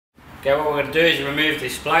Okay, what we're going to do is remove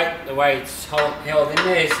this plate. The way it's held in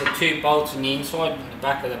there is the 2 bolts on the inside and the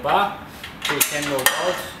back of the bar. 2 10mm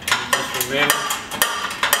bolts. And just remove it.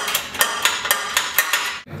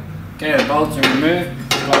 Okay, the bolts are removed.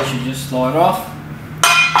 The plate should just slide off.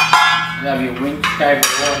 You have your winch cable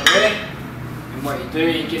right there. And what you do,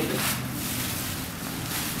 you get the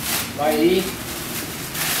plate here.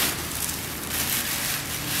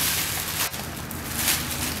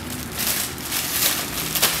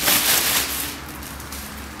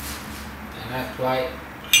 That plate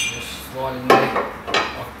just slide in there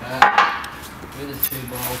like that with the 2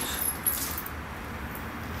 bolts.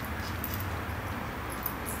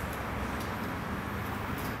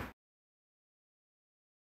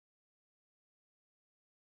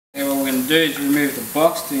 And what we're going to do is remove the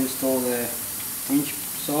box to install the winch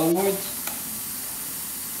solenoids.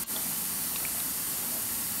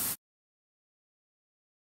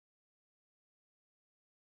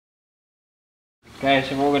 Okay,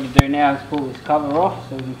 so what we're going to do now is pull this cover off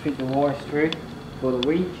so we can fit the wires through for the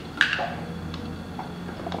winch. I'll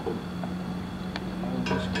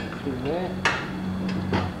just go through there.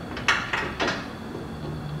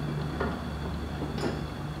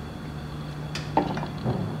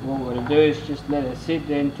 What we're going to do is just let it sit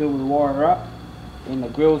there until we wire up. Then the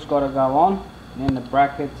grill's got to go on, and then the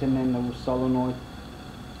brackets, and then the solenoid.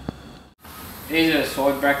 These are the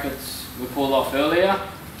side brackets we pulled off earlier.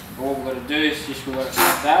 What we're going to do is just work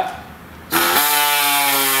like that.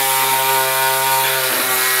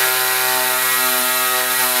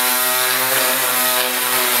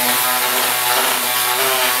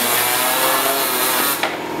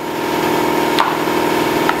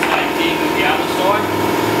 Same thing with the other side.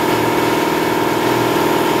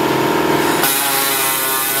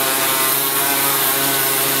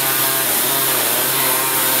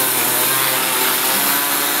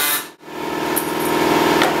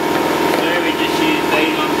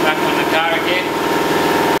 Back on the car again.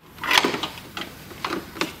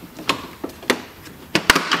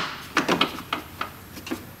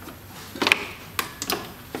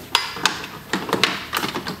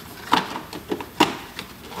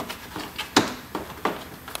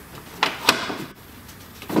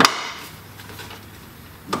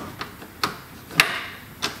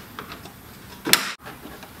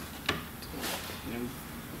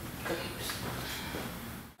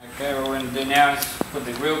 Okay, what we're going to do now is put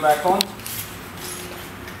the grill back on.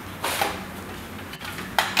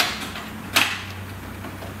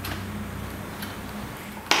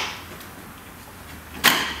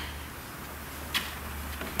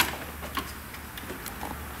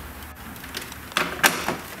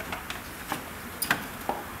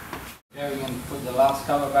 Okay, we're going to put the last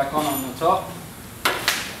cover back on the top.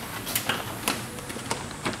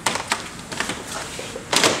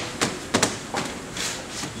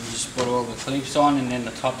 Put all the clips on and then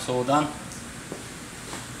the top's all done.